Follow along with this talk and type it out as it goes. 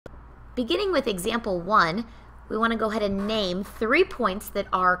beginning with example 1, we want to go ahead and name 3 points that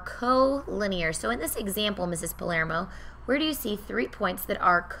are collinear. So in this example, Mrs. Palermo, where do you see 3 points that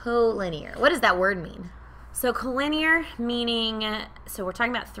are collinear? What does that word mean? So collinear meaning, so we're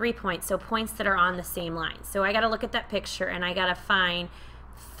talking about 3 points, so points that are on the same line. So I got to look at that picture and I got to find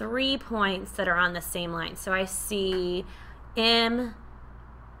 3 points that are on the same line. So I see M,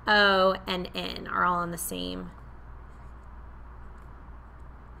 O, and N are all on the same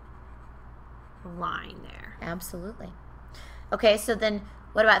line there. Absolutely. Okay, so then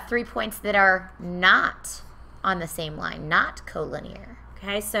what about 3 points that are not on the same line, not collinear?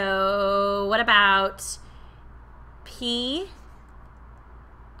 Okay, so what about P,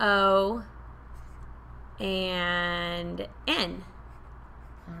 O, and N?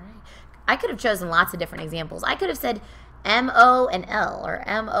 All right. I could have chosen lots of different examples. I could have said M-O and L or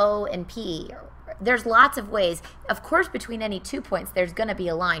M-O and P. There's lots of ways. Of course, between any 2 points, there's going to be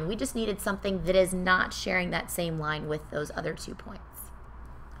a line. We just needed something that is not sharing that same line with those other 2 points.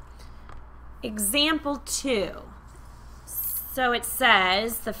 Example 2. So it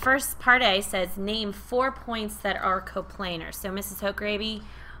says, the first part A says, name 4 points that are coplanar. So Mrs. Hochgravy,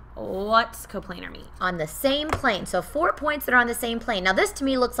 what's coplanar mean? On the same plane. So 4 points that are on the same plane. Now this to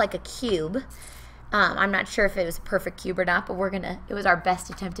me looks like a cube. I'm not sure if it was a perfect cube or not, but it was our best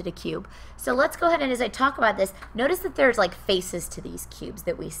attempt at a cube. So let's go ahead and as I talk about this, notice that there's like faces to these cubes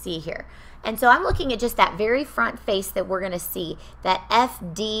that we see here. And so I'm looking at just that very front face that we're going to see, that F,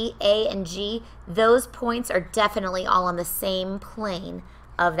 D, A, and G, those points are definitely all on the same plane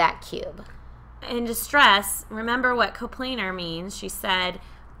of that cube. And to stress, remember what coplanar means. She said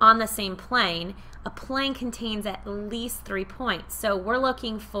on the same plane. A plane contains at least 3 points. So we're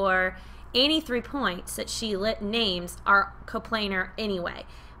looking for any 3 points that she names are coplanar anyway.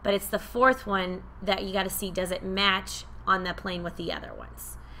 But it's the 4th one that you got to see, does it match on the plane with the other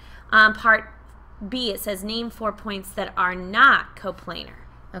ones. Part B, it says name 4 points that are not coplanar.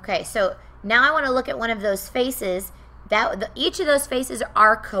 Okay, so now I want to look at one of those faces. Each of those faces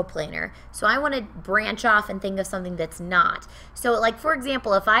are coplanar. So I want to branch off and think of something that's not. So like for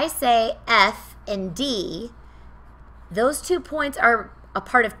example, if I say F and D, those 2 points are a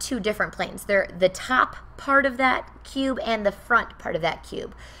part of 2 different planes. They're the top part of that cube and the front part of that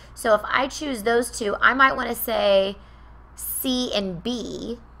cube. So if I choose those 2, I might want to say C and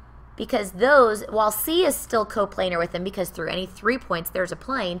B, because those, while C is still coplanar with them because through any 3 points there's a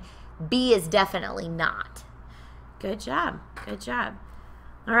plane, B is definitely not. Good job. Good job.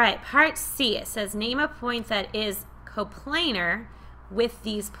 All right, part C, it says name a point that is coplanar with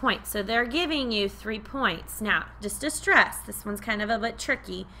these points. So they're giving you 3 points. Now, just to stress, this one's kind of a bit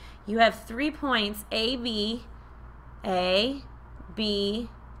tricky. You have 3 points, A, B,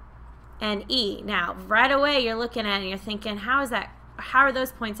 and E. Now, right away you're looking at it and you're thinking, how are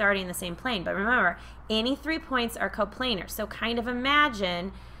those points already in the same plane? But remember, any 3 points are coplanar. So kind of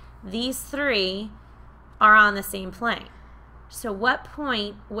imagine these 3 are on the same plane. So what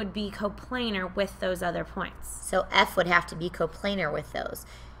point would be coplanar with those other points? So F would have to be coplanar with those.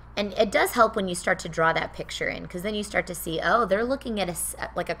 And it does help when you start to draw that picture in, because then you start to see, oh, they're looking at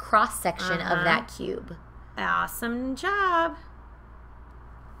like a cross section of that cube. Awesome job.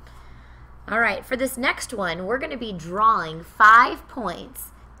 All right, for this next one, we're going to be drawing 5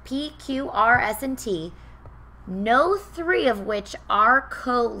 points, P, Q, R, S, and T, no 3 of which are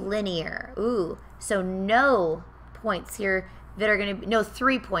collinear. Ooh, so no points here that are going to be, no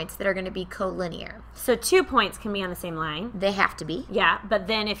 3 points that are going to be collinear. So 2 points can be on the same line. They have to be. Yeah, but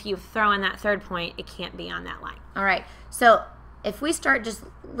then if you throw in that 3rd point, it can't be on that line. All right, so if we start just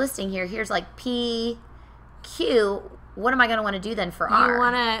listing here, here's like P, Q. What am I going to want to do then for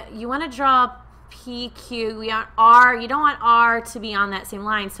R? You want to draw P, Q. We want R. You don't want R to be on that same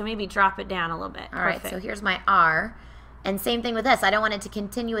line, so maybe drop it down a little bit. All right, so here's my R. And same thing with this. I don't want it to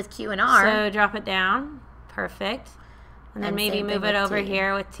continue with Q and R. So drop it down. Perfect. And then maybe move it over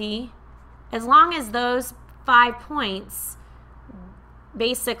here with T. As long as those 5 points,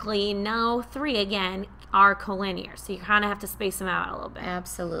 basically no 3 again, are collinear. So you kind of have to space them out a little bit.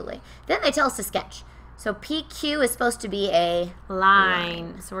 Absolutely. Then they tell us to sketch. So PQ is supposed to be a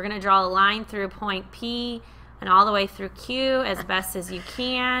line. So we're going to draw a line through point P and all the way through Q as best as you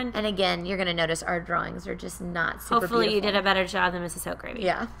can. And again, you're going to notice our drawings are just not super Hopefully beautiful. you did a better job than Mrs. Hochgravy.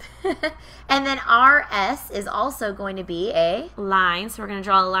 Yeah. And then RS is also going to be a line. So we're going to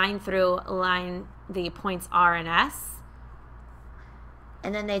draw a line through the points R and S.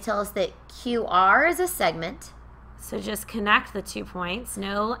 And then they tell us that QR is a segment. So just connect the 2 points.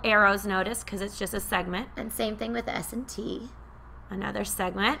 No arrows, notice, because it's just a segment. And same thing with S and T. Another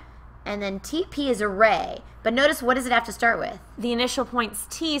segment. And then TP is array. But notice, what does it have to start with? The initial point's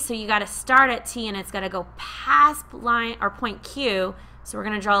T, so you got to start at T, and it's got to go past line or point Q. So we're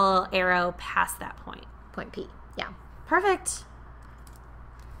going to draw a little arrow past that point. Point P, yeah. Perfect.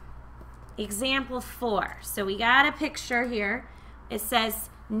 Example 4. So we got a picture here. It says,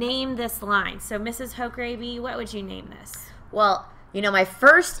 name this line. So Mrs. Hochraby, what would you name this? Well, you know, my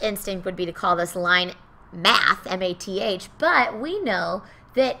first instinct would be to call this line math, M-A-T-H, but we know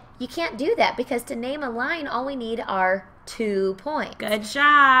that you can't do that because to name a line, all we need are 2 points. Good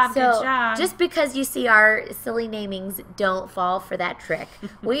job, So good job. just because you see our silly namings, don't fall for that trick.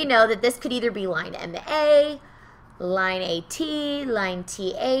 We know that this could either be line M-A, line A-T, line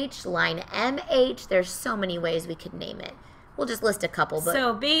T-H, line M-H. There's so many ways we could name it. We'll just list a couple. But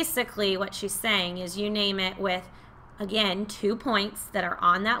So basically what she's saying is you name it with, again, 2 points that are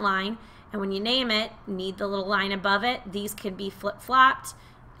on that line. And when you name it, need the little line above it. These could be flip-flopped.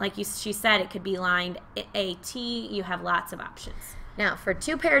 Like she said, it could be lined AT. You have lots of options. Now, for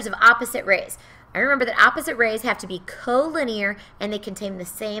 2 pairs of opposite rays, I remember that opposite rays have to be collinear and they contain the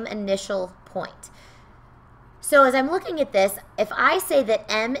same initial point. So as I'm looking at this, if I say that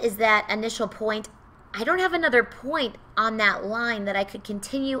M is that initial point, I don't have another point on that line that I could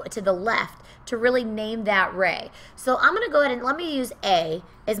continue to the left to really name that ray. So I'm going to go ahead and let me use A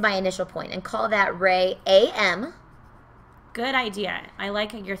as my initial point and call that ray AM. Good idea. I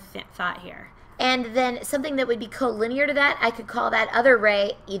like your thought here. And then something that would be collinear to that, I could call that other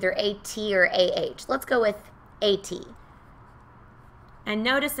ray either AT or AH. Let's go with AT. And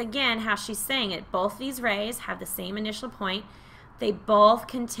notice again how she's saying it. Both these rays have the same initial point. They both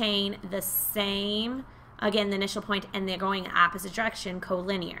contain the same, again, the initial point, and they're going in opposite direction,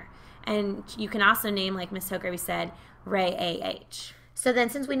 collinear. And you can also name, like Ms. Hochraby said, ray AH. So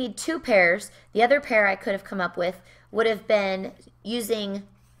then since we need 2 pairs, the other pair I could have come up with would have been using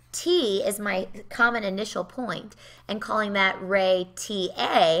T as my common initial point and calling that ray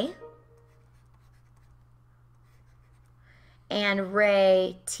TA and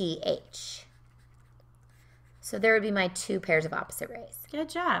ray TH. So there would be my 2 pairs of opposite rays. Good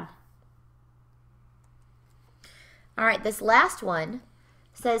job. All right, this last one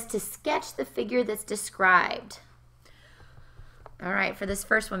says to sketch the figure that's described. All right, for this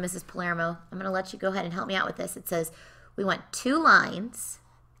first one, Mrs. Palermo, I'm going to let you go ahead and help me out with this. It says we want 2 lines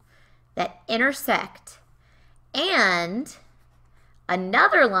that intersect and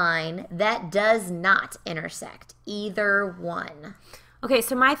another line that does not intersect, either one. Okay,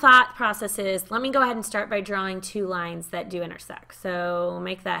 so my thought process is, let me go ahead and start by drawing 2 lines that do intersect. So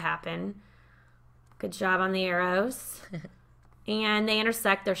make that happen. Good job on the arrows. And they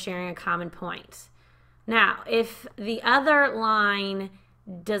intersect, they're sharing a common point. Now, if the other line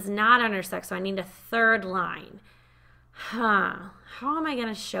does not intersect, so I need a 3rd line. How am I going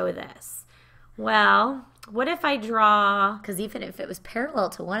to show this? Well, what if I draw... Because even if it was parallel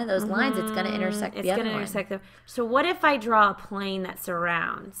to one of those lines, it's going to intersect the other one. It's going to intersect them. So what if I draw a plane that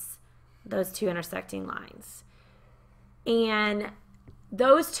surrounds those 2 intersecting lines? And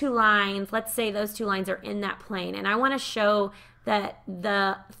those 2 lines, let's say those 2 lines are in that plane, and I want to show that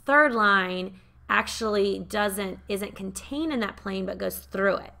the 3rd line actually isn't contained in that plane but goes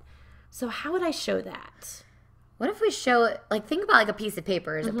through it. So how would I show that? What if we show it, like, think about like a piece of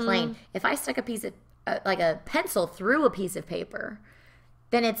paper as a plane. If I stuck a piece of, like a pencil through a piece of paper,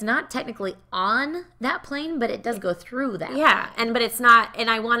 then it's not technically on that plane, but it does go through that. Yeah, but it's not, and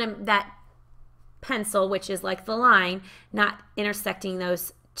I want that pencil, which is like the line, not intersecting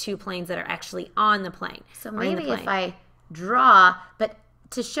those 2 planes that are actually on the plane. So maybe if I draw, but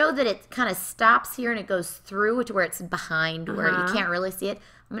to show that it kind of stops here and it goes through to where it's behind, where you can't really see it,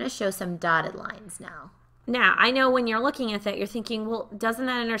 I'm going to show some dotted lines now. Now, I know when you're looking at that, you're thinking, well, doesn't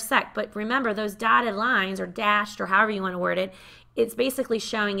that intersect? But remember, those dotted lines, or dashed, or however you want to word it, it's basically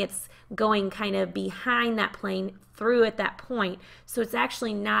showing it's going kind of behind that plane through at that point. So it's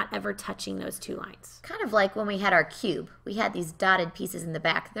actually not ever touching those 2 lines. Kind of like when we had our cube. We had these dotted pieces in the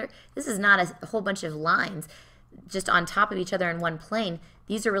back. This is not a whole bunch of lines just on top of each other in one plane.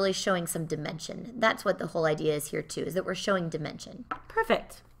 These are really showing some dimension. That's what the whole idea is here too, is that we're showing dimension.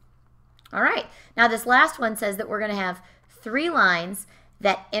 Perfect. All right, now this last one says that we're going to have 3 lines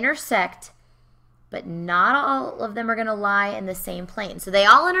that intersect, but not all of them are going to lie in the same plane. So they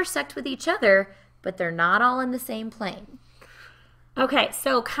all intersect with each other, but they're not all in the same plane. Okay,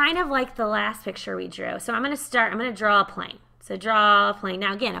 so kind of like the last picture we drew. So I'm going to draw a plane. So draw a plane.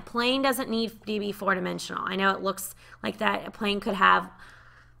 Now again, a plane doesn't need to be 4-dimensional. I know it looks like that. A plane could have,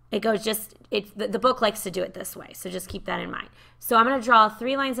 the book likes to do it this way, so just keep that in mind. So I'm going to draw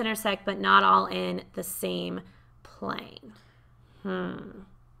 3 lines intersect, but not all in the same plane.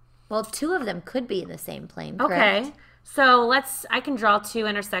 Well, two of them could be in the same plane, correct? Okay. So I can draw two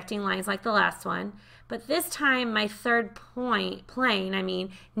intersecting lines like the last one. But this time my third plane,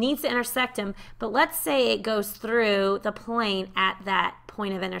 needs to intersect them. But let's say it goes through the plane at that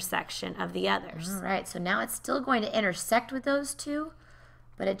point of intersection of the others. All right. So now it's still going to intersect with those two,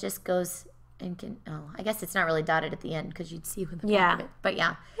 but it just goes and I guess it's not really dotted at the end because you'd see with the Yeah. of it. But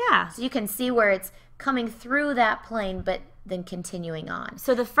yeah. Yeah. So you can see where it's coming through that plane, but then continuing on.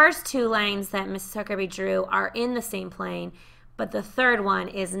 So the first two lanes that Mrs. Huckabee drew are in the same plane, but the third one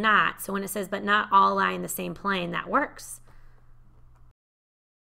is not. So when it says, but not all lie in the same plane, that works.